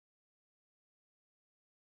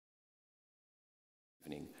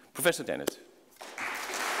Professor Dennett.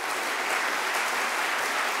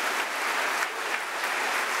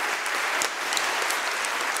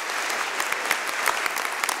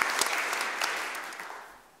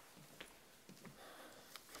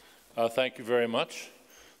 Thank you very much.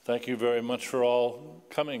 Thank you very much for all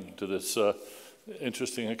coming to this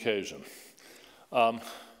interesting occasion. I've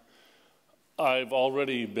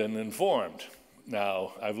already been informed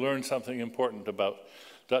now. I've learned something important about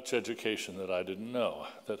Dutch education that I didn't know,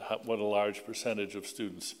 that what a large percentage of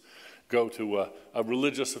students go to a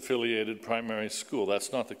religious affiliated primary school.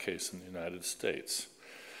 That's not the case in the United States.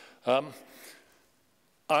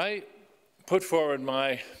 I put forward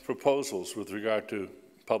my proposals with regard to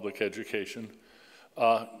public education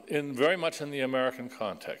very much in the American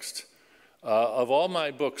context. Of all my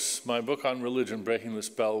books, my book on religion, Breaking the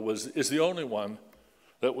Spell, is the only one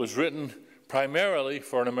that was written primarily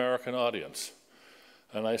for an American audience.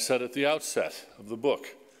 And I said at the outset of the book,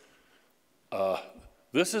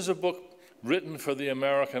 this is a book written for the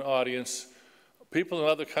American audience. People in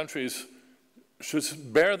other countries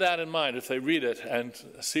should bear that in mind if they read it and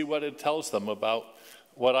see what it tells them about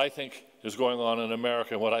what I think is going on in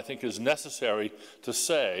America, what I think is necessary to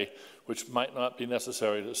say, which might not be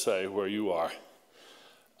necessary to say where you are.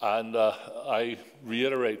 And I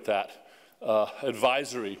reiterate that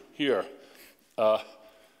advisory here.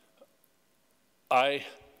 I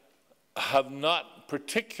have not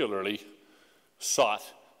particularly sought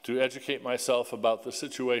to educate myself about the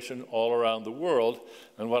situation all around the world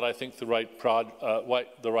and what I think the right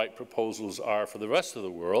proposals are for the rest of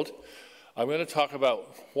the world. I'm going to talk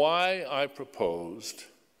about why I proposed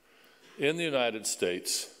in the United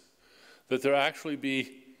States that there actually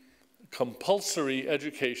be compulsory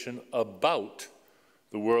education about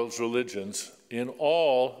the world's religions in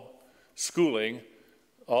all schooling,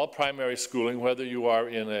 all primary schooling, whether you are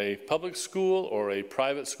in a public school or a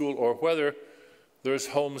private school or whether there's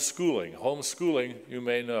homeschooling. Homeschooling, you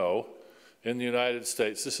may know, in the United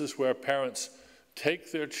States, this is where parents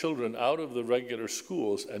take their children out of the regular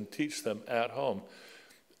schools and teach them at home.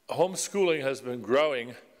 Homeschooling has been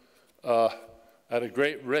growing at a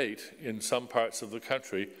great rate in some parts of the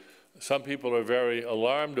country. Some people are very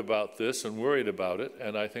alarmed about this and worried about it,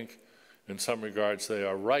 and I think in some regards they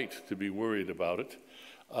are right to be worried about it.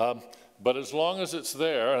 But as long as it's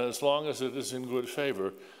there and as long as it is in good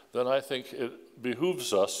favor, then I think it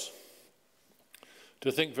behooves us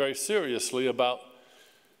to think very seriously about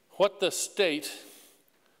what the state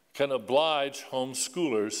can oblige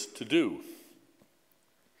homeschoolers to do.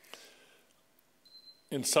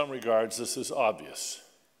 In some regards, this is obvious.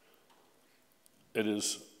 It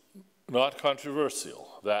is not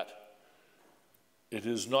controversial that it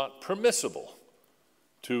is not permissible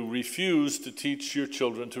to refuse to teach your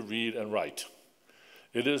children to read and write.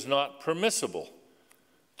 It is not permissible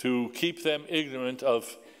to keep them ignorant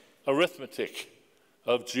of arithmetic,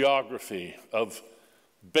 of geography, of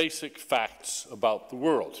basic facts about the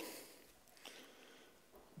world.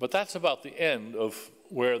 But that's about the end of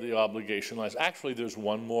where the obligation lies. Actually, there's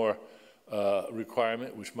one more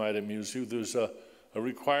requirement which might amuse you. There's a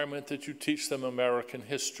requirement that you teach them American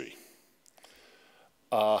history.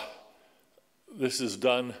 This is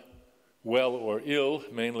done well or ill,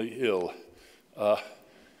 mainly ill.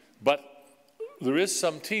 But there is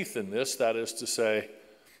some teeth in this, that is to say,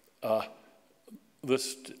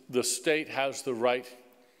 the state has the right,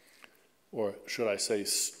 or should I say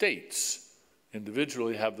states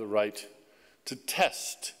individually have the right to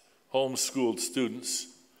test homeschooled students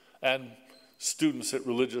and students at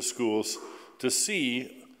religious schools to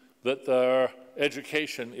see that their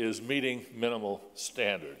education is meeting minimal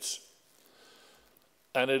standards.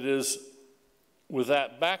 And it is with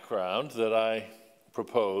that background that I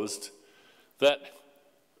proposed that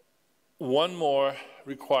one more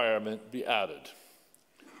requirement be added.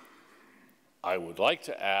 I would like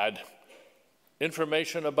to add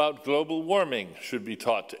information about global warming should be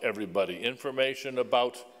taught to everybody. Information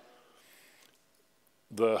about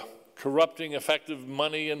the corrupting effect of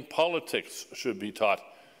money in politics should be taught.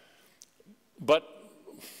 But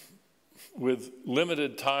with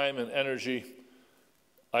limited time and energy,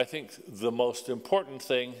 I think the most important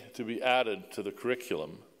thing to be added to the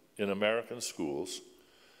curriculum in American schools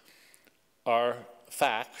are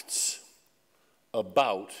facts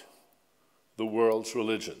about the world's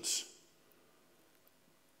religions.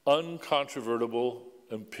 Uncontrovertible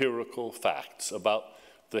empirical facts about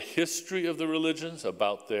the history of the religions,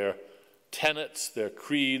 about their tenets, their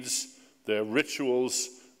creeds, their rituals,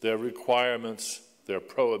 their requirements, their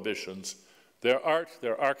prohibitions, their art,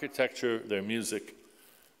 their architecture, their music,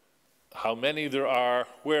 how many there are,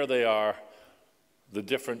 where they are, the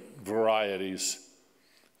different varieties,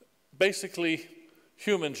 basically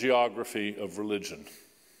human geography of religion.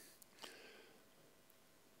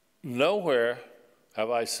 Nowhere have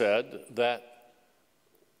I said that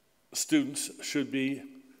students should be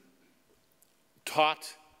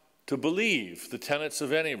taught to believe the tenets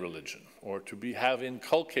of any religion or to have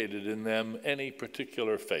inculcated in them any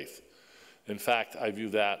particular faith. In fact, I view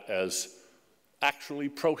that as actually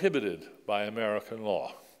prohibited by American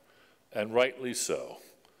law, and rightly so.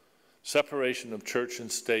 Separation of church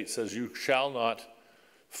and state says you shall not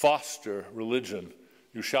foster religion.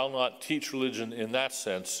 You shall not teach religion in that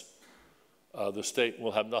sense. The state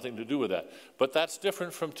will have nothing to do with that. But that's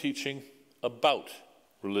different from teaching about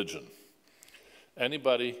religion.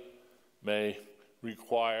 Anybody may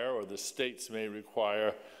require, or the states may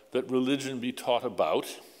require, that religion be taught about,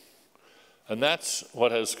 and that's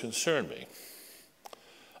what has concerned me.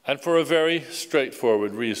 And for a very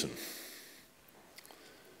straightforward reason.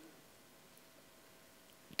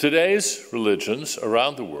 Today's religions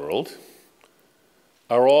around the world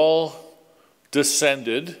are all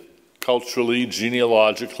descended culturally,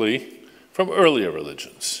 genealogically, from earlier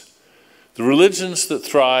religions. The religions that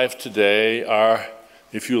thrive today are,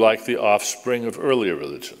 if you like, the offspring of earlier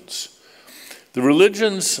religions. The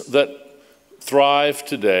religions that thrive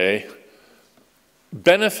today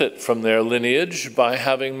benefit from their lineage by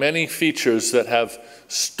having many features that have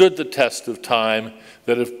stood the test of time,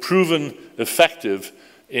 that have proven effective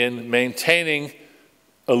in maintaining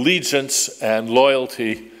allegiance and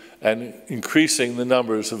loyalty and increasing the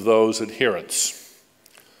numbers of those adherents.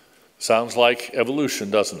 Sounds like evolution,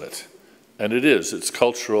 doesn't it? And it is. It's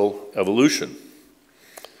cultural evolution.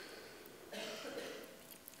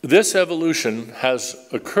 This evolution has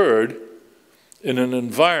occurred in an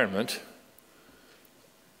environment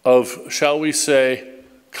of, shall we say,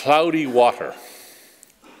 cloudy water.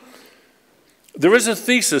 There is a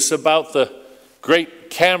thesis about the great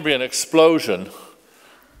Cambrian explosion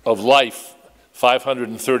of life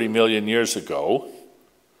 530 million years ago,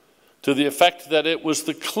 to the effect that it was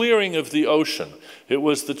the clearing of the ocean, it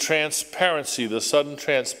was the transparency, the sudden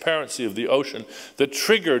transparency of the ocean that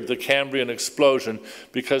triggered the Cambrian explosion,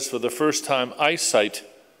 because for the first time eyesight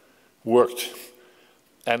worked.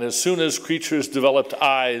 And as soon as creatures developed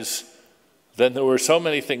eyes, then there were so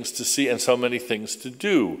many things to see and so many things to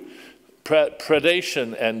do.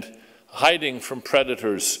 Predation and hiding from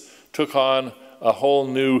predators took on a whole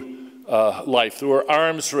new life. There were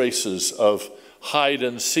arms races of hide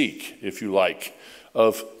and seek, if you like,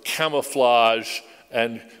 of camouflage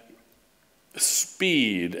and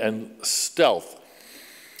speed and stealth.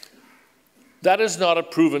 That is not a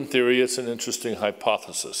proven theory, it's an interesting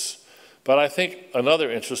hypothesis. But I think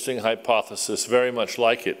another interesting hypothesis, very much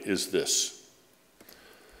like it, is this.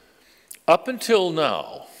 Up until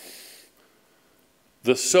now,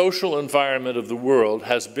 the social environment of the world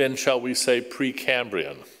has been, shall we say,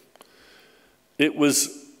 Precambrian. It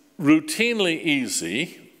was routinely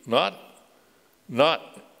easy, not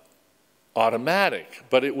automatic,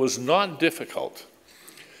 but it was not difficult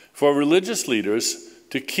for religious leaders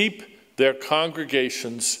to keep their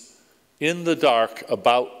congregations in the dark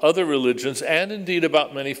about other religions and indeed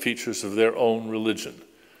about many features of their own religion.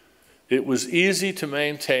 It was easy to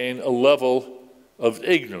maintain a level of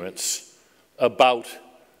ignorance about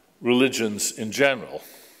religions in general.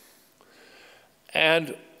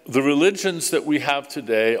 And the religions that we have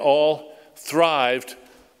today all thrived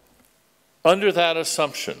under that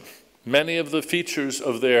assumption. Many of the features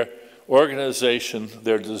of their organization,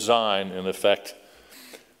 their design, in effect,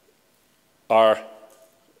 are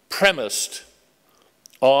premised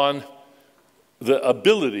on the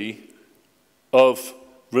ability of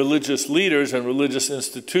religious leaders and religious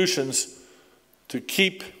institutions to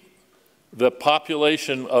keep the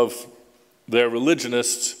population of their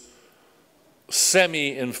religionists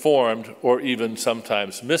semi-informed or even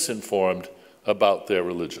sometimes misinformed about their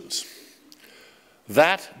religions.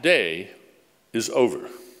 That day is over.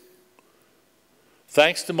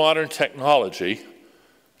 Thanks to modern technology,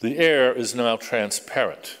 the air is now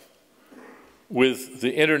transparent. With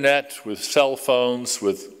the internet, with cell phones,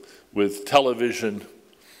 with television,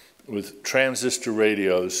 with transistor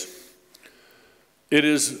radios, it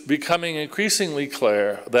is becoming increasingly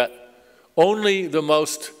clear that only the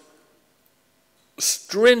most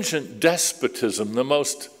stringent despotism, the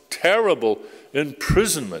most terrible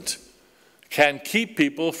imprisonment, can keep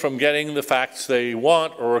people from getting the facts they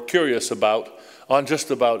want or are curious about on just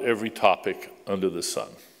about every topic under the sun.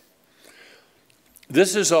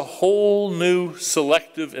 This is a whole new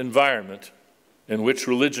selective environment in which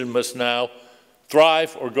religion must now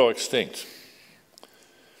thrive or go extinct.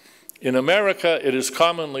 In America, it is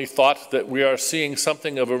commonly thought that we are seeing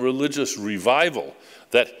something of a religious revival,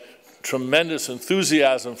 that tremendous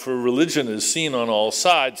enthusiasm for religion is seen on all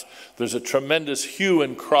sides, there's a tremendous hue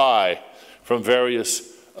and cry from various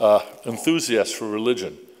enthusiasts for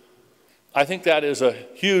religion. I think that is a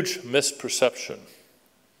huge misperception.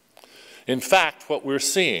 In fact, what we're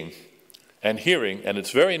seeing and hearing, and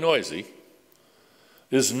it's very noisy,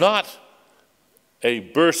 is not a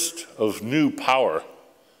burst of new power.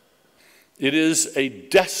 It is a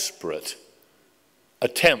desperate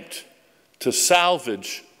attempt to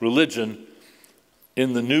salvage religion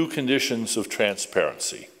in the new conditions of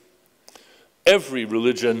transparency. Every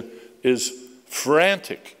religion is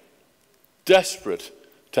frantic, desperate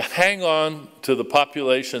to hang on to the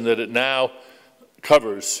population that it now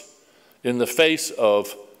covers in the face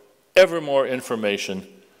of ever more information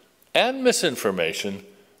and misinformation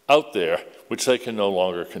out there which they can no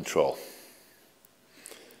longer control.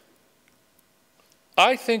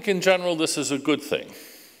 I think in general this is a good thing,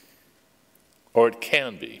 or it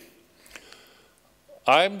can be.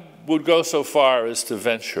 I would go so far as to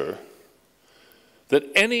venture that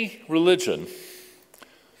any religion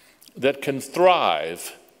that can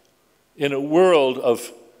thrive in a world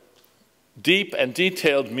of deep and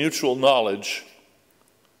detailed mutual knowledge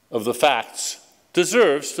of the facts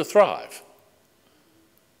deserves to thrive.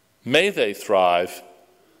 May they thrive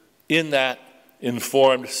in that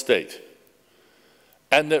informed state.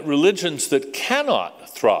 And that religions that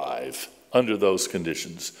cannot thrive under those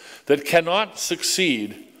conditions, that cannot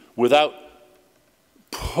succeed without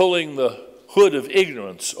pulling the hood of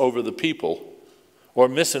ignorance over the people or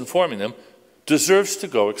misinforming them, deserves to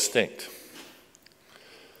go extinct.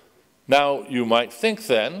 Now, you might think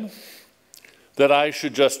then that I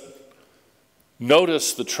should just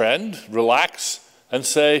notice the trend, relax, and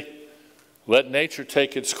say, let nature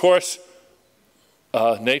take its course.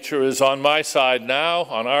 Nature is on my side now,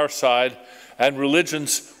 on our side, and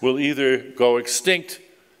religions will either go extinct.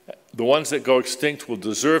 The ones that go extinct will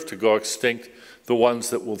deserve to go extinct. The ones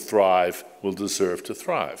that will thrive will deserve to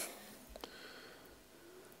thrive.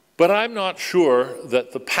 But I'm not sure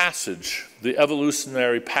that the passage, the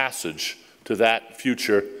evolutionary passage to that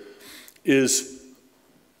future, is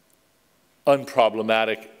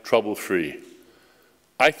unproblematic, trouble-free.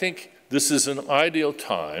 I think this is an ideal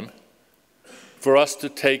time for us to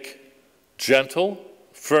take gentle,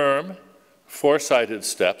 firm, foresighted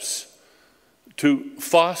steps to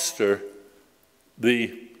foster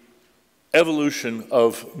the evolution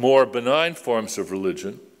of more benign forms of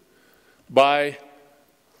religion by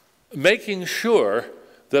making sure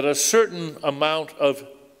that a certain amount of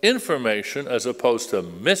information, as opposed to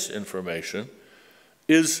misinformation,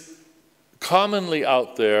 is commonly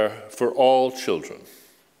out there for all children.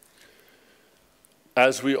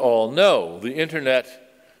 As we all know, the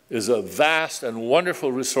internet is a vast and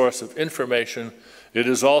wonderful resource of information. It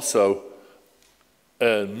is also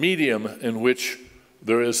a medium in which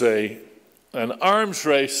there is an arms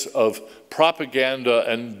race of propaganda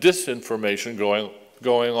and disinformation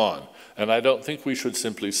going on. And I don't think we should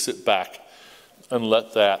simply sit back and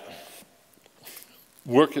let that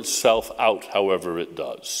work itself out however it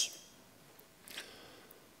does.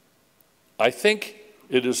 I think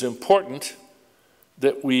it is important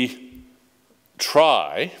that we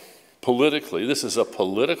try politically, this is a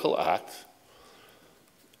political act,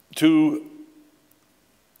 to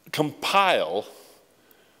compile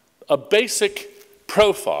a basic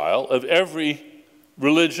profile of every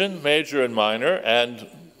religion, major and minor, and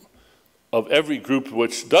of every group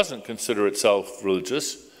which doesn't consider itself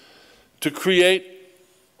religious, to create,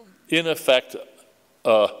 in effect,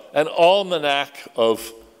 an almanac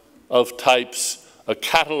of types, a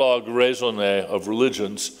catalogue raisonné of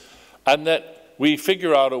religions, and that we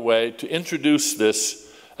figure out a way to introduce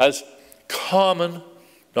this as common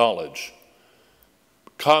knowledge,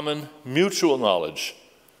 common mutual knowledge.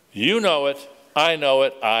 You know it, I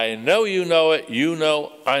know you know it, you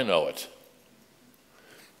know, I know it.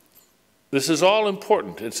 This is all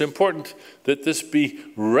important. It's important that this be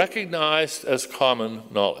recognized as common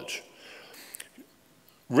knowledge.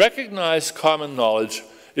 Recognized common knowledge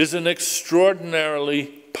is an extraordinarily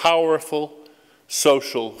powerful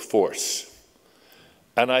social force.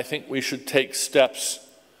 And I think we should take steps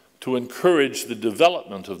to encourage the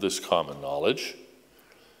development of this common knowledge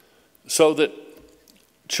so that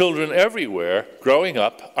children everywhere growing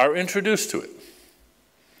up are introduced to it.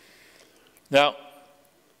 Now,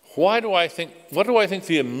 what do I think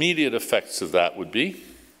the immediate effects of that would be?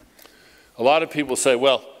 A lot of people say,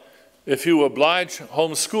 well, if you oblige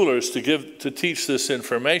homeschoolers to teach this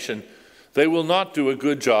information, they will not do a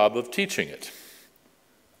good job of teaching it.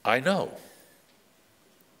 I know.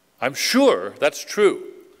 I'm sure that's true.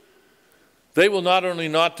 they will not only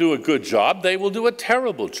not do a good job, they will do a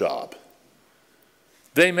terrible job.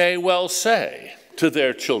 They may well say to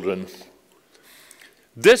their children,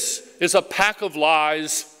 "This is a pack of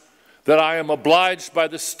lies that I am obliged by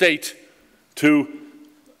the state to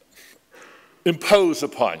impose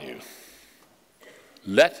upon you.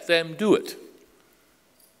 Let them do it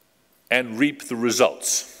and reap the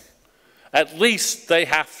results." At least they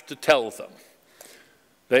have to tell them.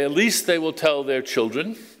 At least they will tell their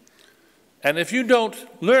children. And if you don't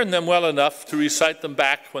learn them well enough to recite them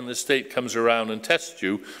back when the state comes around and tests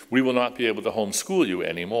you, we will not be able to homeschool you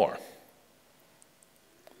anymore.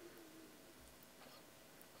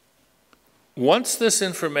 Once this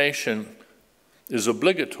information is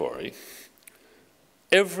obligatory,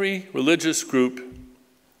 every religious group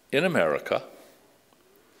in America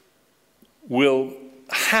will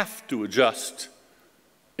have to adjust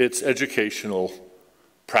its educational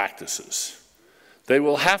practices. They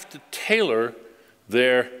will have to tailor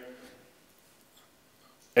their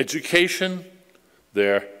education,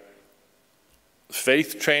 their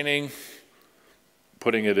faith training,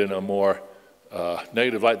 putting it in a more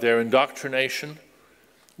negative light, their indoctrination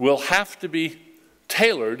will have to be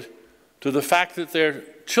tailored to the fact that their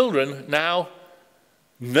children now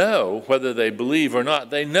know, whether they believe or not,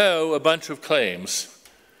 they know a bunch of claims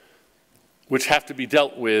which have to be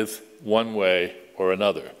dealt with one way or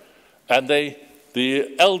another. And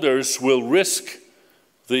the elders will risk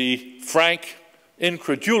the frank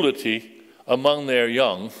incredulity among their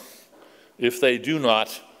young if they do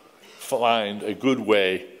not find a good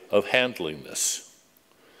way of handling this.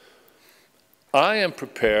 I am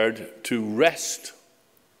prepared to rest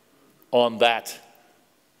on that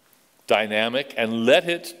dynamic and let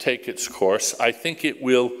it take its course. I think it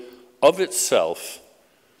will, of itself,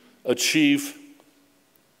 achieve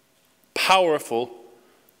powerful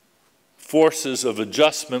forces of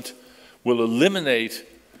adjustment, will eliminate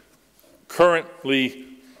currently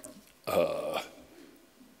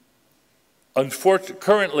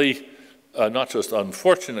not just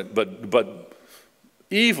unfortunate, but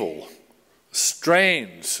evil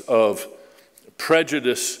strains of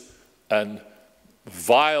prejudice and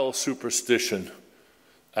vile superstition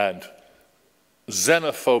and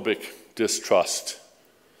xenophobic distrust.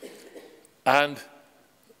 And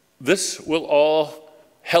this will all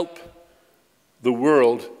help the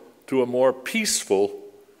world to a more peaceful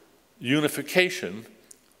unification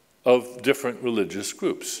of different religious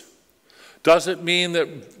groups. Does it mean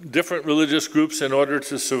that different religious groups, in order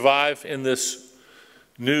to survive in this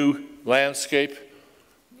new landscape,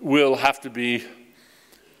 will have to be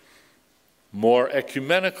more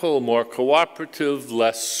ecumenical, more cooperative,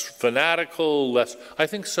 less fanatical, less? I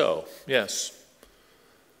think so, yes.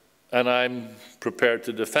 And I'm prepared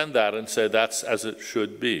to defend that and say that's as it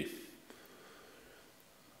should be.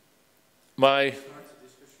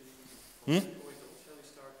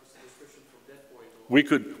 We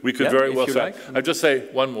could very well say. I'll just say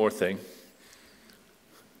one more thing.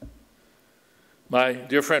 My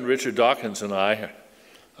dear friend Richard Dawkins and I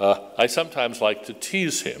sometimes like to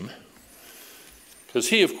tease him, because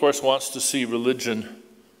he, of course, wants to see religion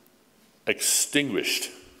extinguished.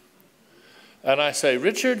 And I say,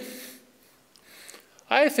 Richard,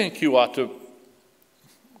 I think you ought to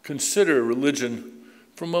consider religion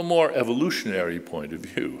from a more evolutionary point of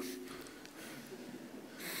view.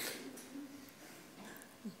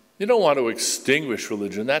 You don't want to extinguish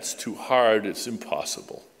religion. That's too hard. It's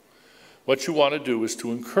impossible. What you want to do is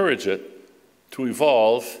to encourage it to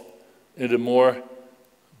evolve into more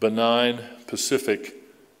benign, pacific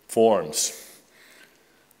forms.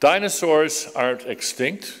 Dinosaurs aren't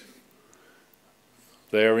extinct.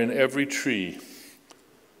 They are in every tree.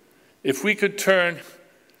 If we could turn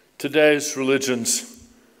today's religions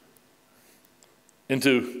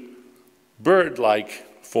into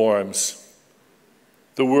bird-like forms,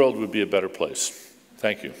 the world would be a better place.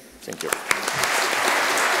 Thank you. Thank you.